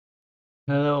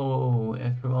Hello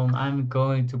everyone, I'm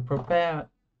going to prepare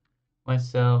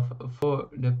myself for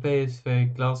the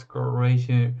PSV Glasgow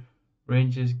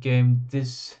Rangers game.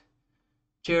 This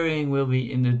cheering will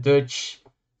be in the Dutch,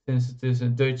 since it is a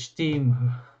Dutch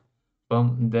team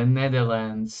from the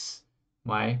Netherlands,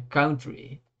 my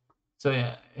country. So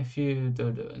yeah, if you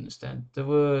don't understand the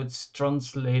words,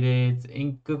 translate it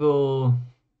in Google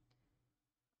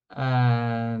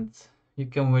and you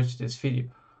can watch this video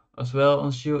as well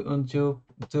on YouTube.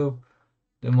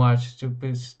 De march to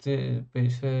PSV.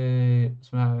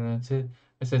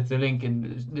 I set the link in the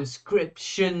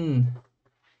description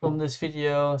from this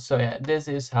video. So yeah, this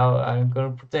is how I'm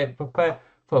gonna prepare for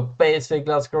PSV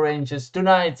Glasgow Rangers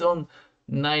tonight on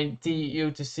 90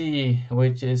 UTC,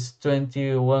 which is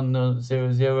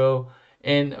 21:00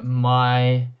 in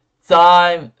my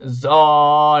time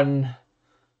zone.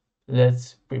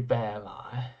 Let's prepare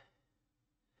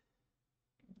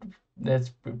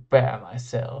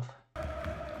myself.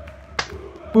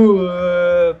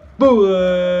 Boo!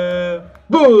 Boo!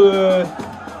 Boo!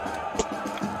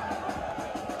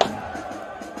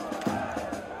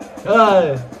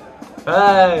 Hey!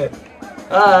 Hey!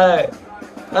 Hey!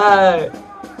 Hey!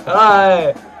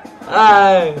 Hey!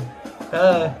 Hey!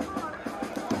 Hey!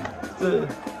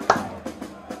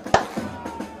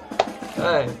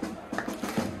 Hey!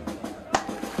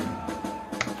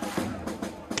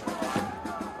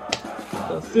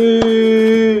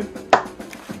 See!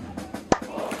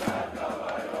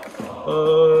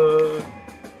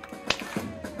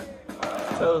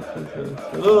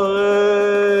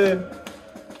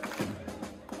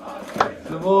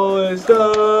 Mooi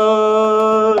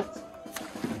start!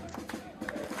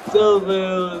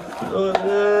 Zoveel!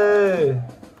 Olé!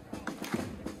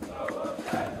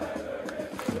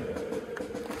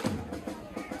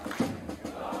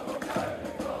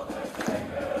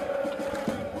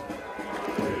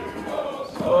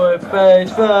 Mooi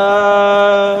PSV!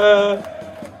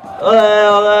 Olé,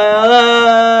 olé, olé!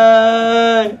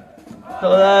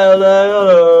 Olé, olé,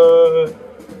 olé!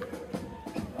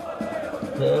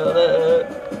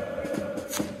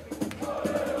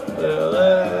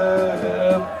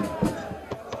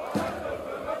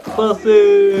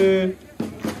 Passei!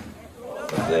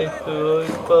 Passei dois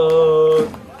pontos!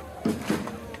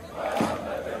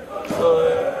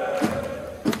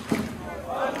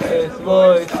 Esse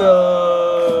foi só!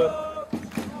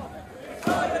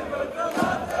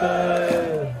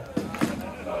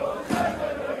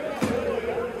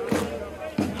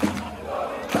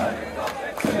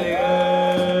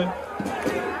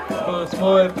 Os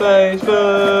mój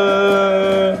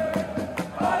Facebook!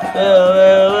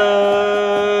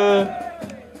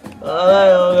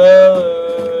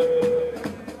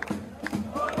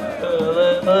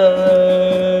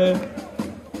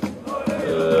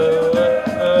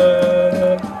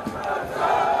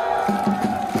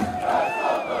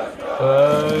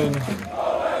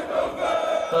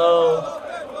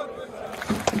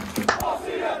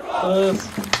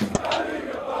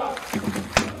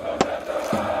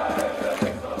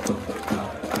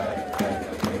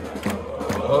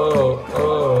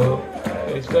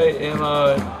 Straight in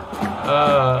my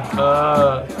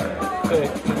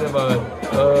straight in my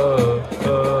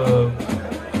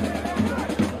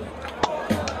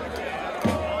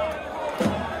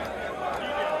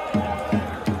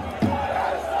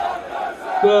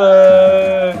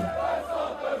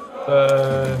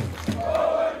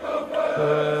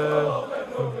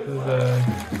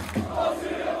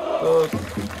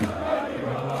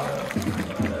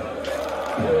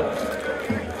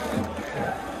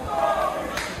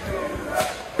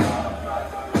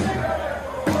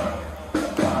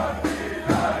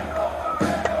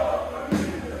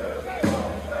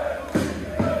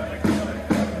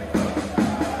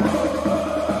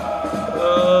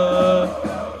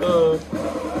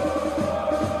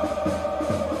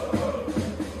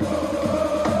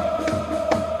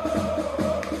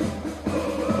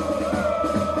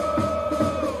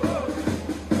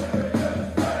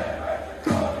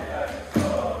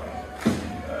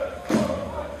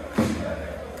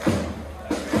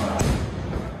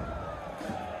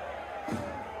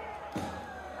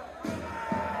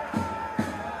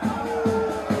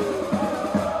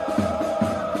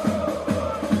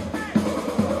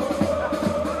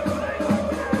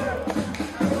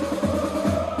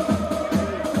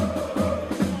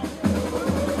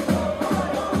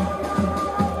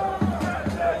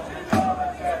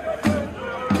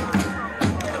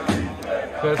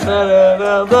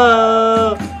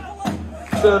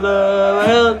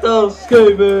Zullen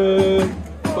schuiven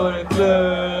voor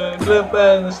de club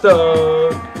en de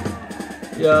stad.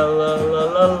 Ja la la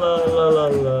la la la la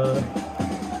la.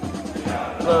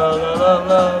 La la la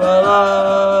la la la.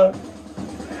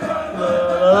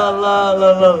 La la la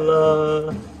la la.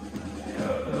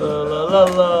 La la la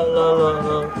la la la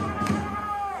la.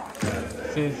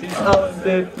 Ze ziet alles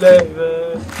dit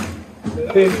leven.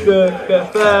 Ik ga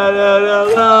verder dan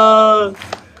dat.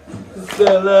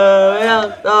 Stellen ja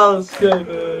alles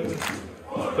geven.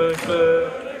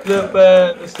 Club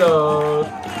en de stad.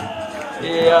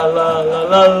 Ja la la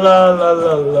la la la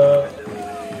la la.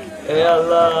 Ja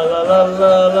la la la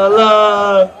la la la.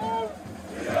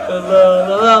 La la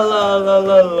la la la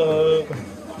la la.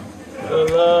 La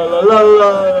la la la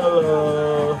la.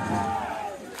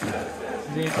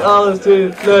 Niet alles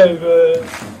in het leven.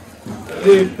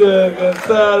 Liefde gaat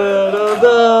verder dan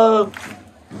dat.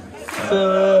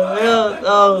 Zullen we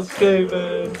alles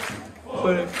geven.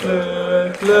 Voor de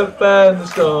club en de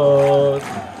stad.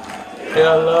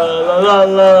 Ja la la la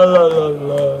la la la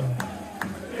la.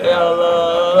 Ja la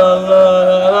la la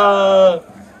la la.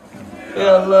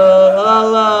 Ja la la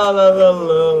la la la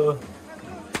la.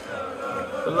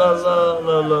 La la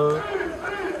la la.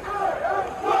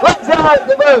 Wat zijn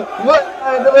de man? Wat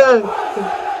zijn de man?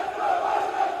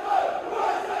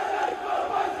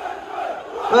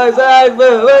 Waar zijn we?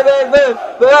 Waar zijn we?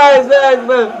 Waar zijn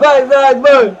we? Waar zijn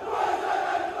we?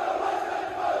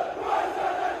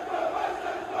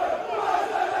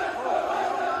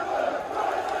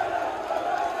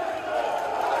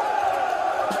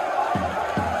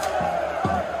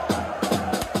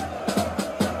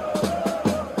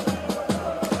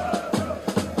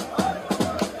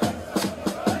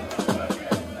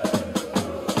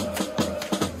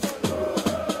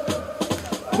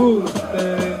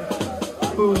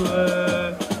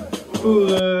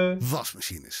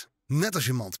 Wasmachines. Net als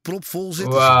je mand propvol zit.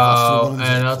 Wauw,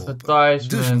 en advertisement.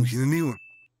 Dus moet je een nieuwe.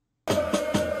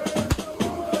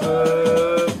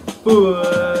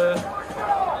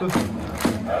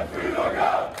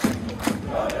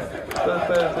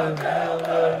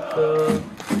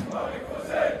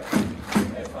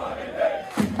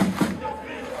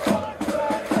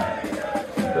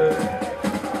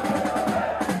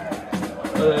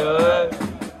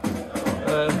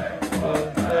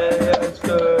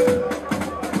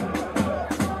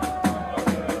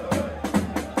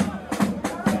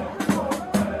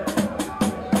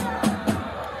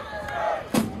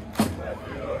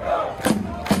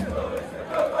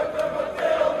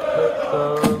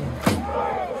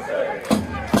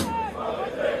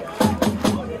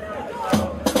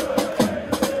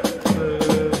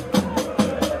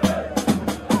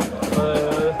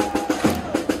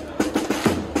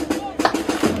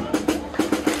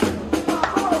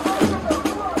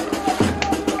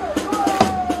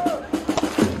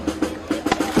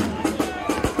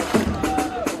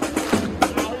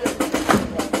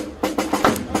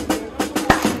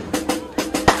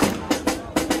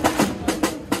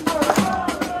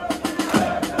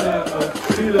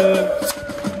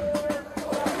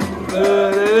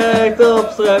 Direct op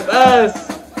streep S.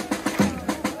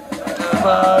 En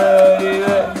vader die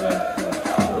werkt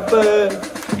op best.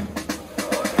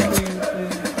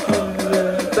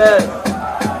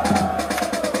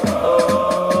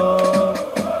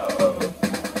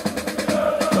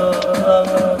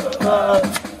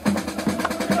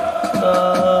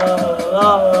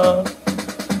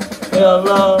 La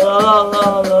la la la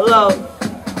la la.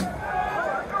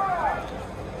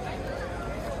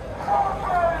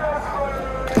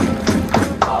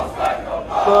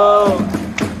 Go.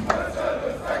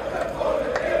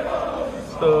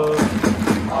 So.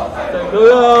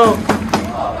 Go.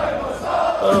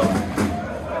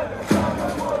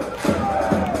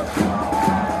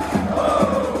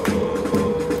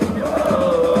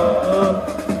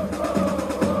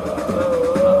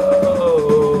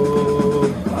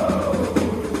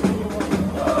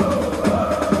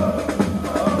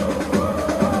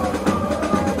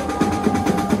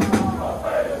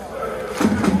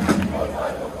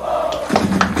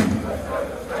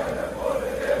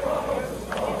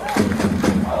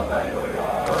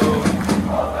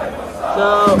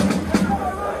 No.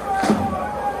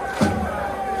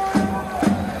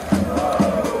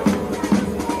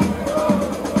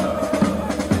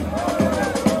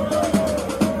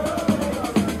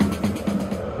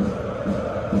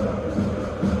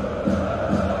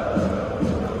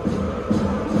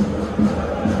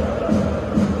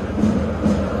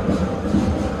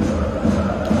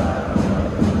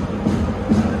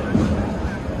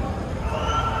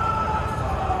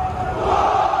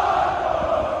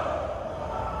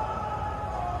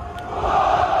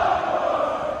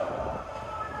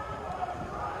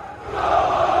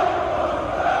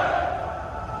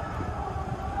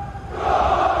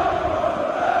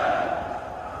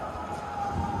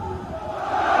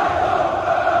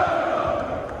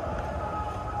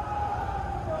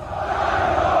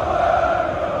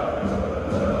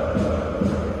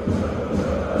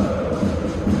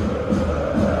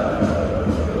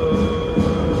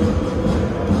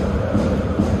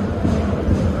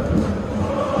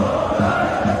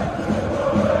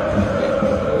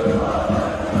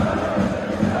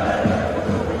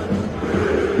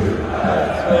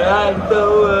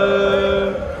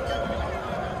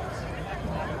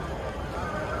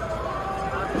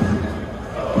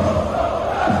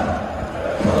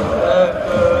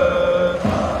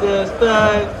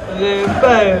 tijd in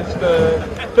PSV.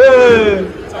 Hey,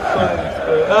 PSV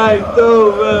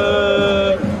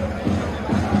Eindhoven.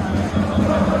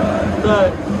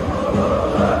 Tijd.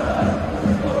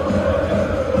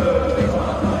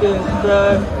 Het is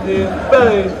tijd in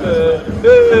PSV.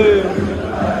 Hey,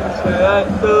 PSV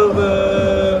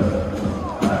Eindhoven.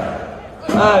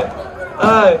 Hey,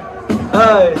 hey,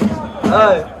 hey,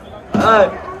 hey, hey,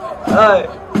 hey,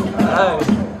 hey.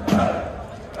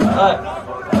 Hey,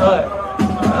 hey,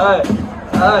 hey,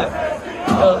 hey,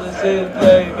 dat is in het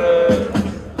leven.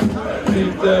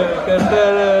 Liefde kan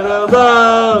verder dan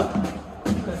dat.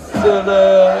 We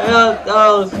zullen het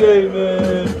alles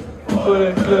geven. Voor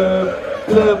de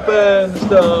club en de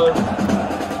stad.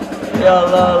 Ja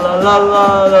la la la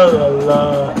la la la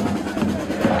la.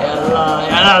 Ja la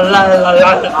la la la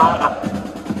la la.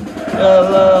 Ja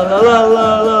la la la la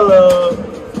la la.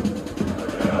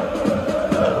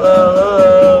 La la.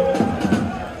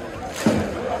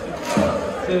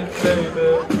 Het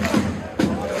leven,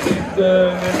 liefde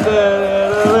en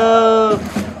verder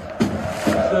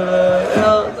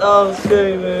zullen alles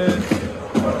geven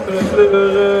voor de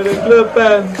kleuren, de club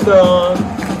en de stad.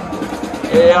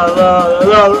 Ja la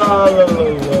la la la la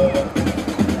la.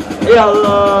 Ja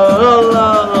la la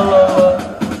la la la.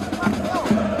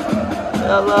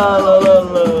 Ja la la la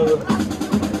la.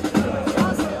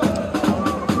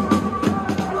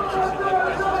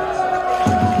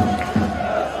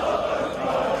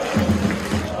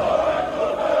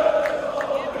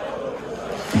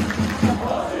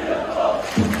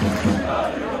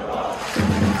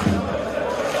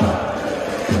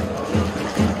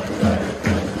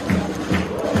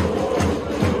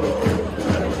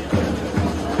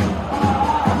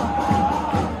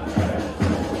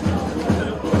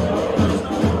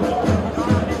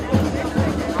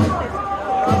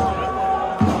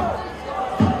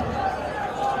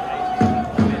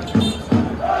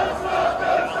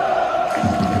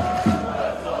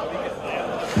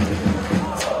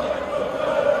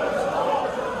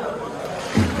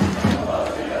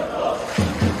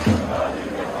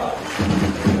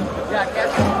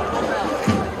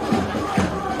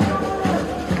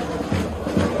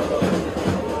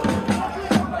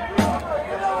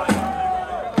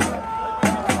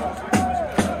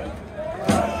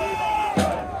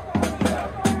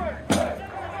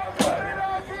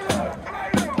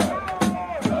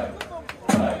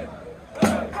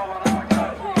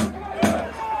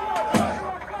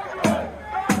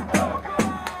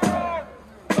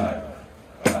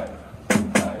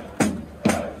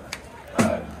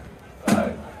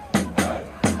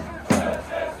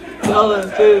 Alles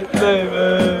in het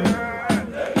leven.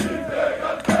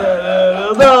 Verder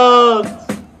dan dat.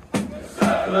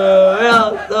 We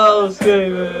willen alles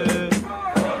geven.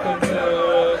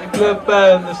 De club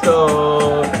en de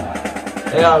stad.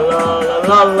 Ja la la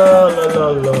la la la la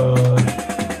la.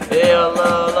 Ja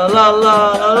la la la la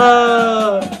la la.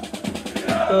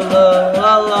 La la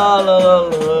la la la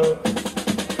la.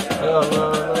 Ja la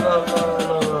la la la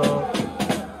la la.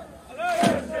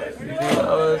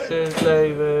 Alles in het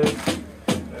leven.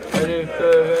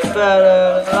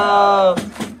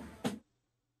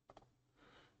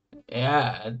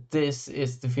 Yeah, this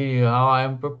is the video how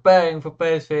I'm preparing for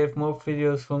PSV. I have more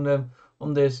videos from them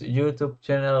on this YouTube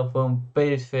channel from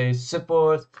PSV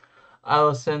support. I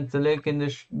will send the link in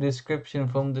the description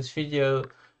from this video.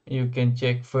 You can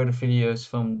check further videos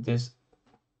from this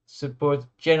support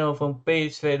channel from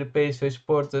PSV, the PSV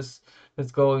supporters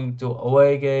that's going to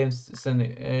away games,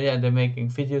 sending, yeah, they're making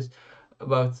videos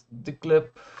about the club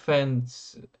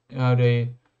fans, how they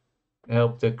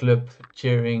help the club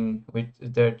cheering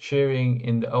with their cheering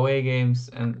in the away games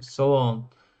and so on.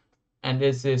 And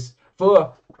this is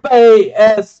for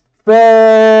PSV!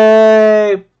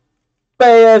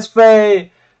 PSV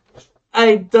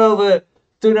Eindhoven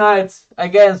tonight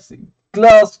against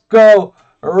Glasgow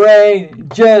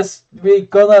Rangers. We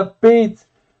gonna beat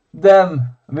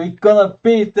them. We gonna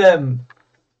beat them.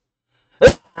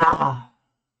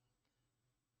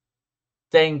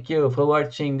 Thank you for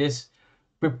watching this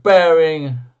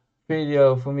preparing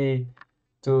video for me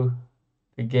to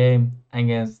the game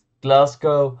against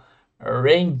Glasgow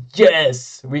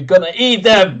Rangers. We're gonna eat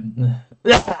them.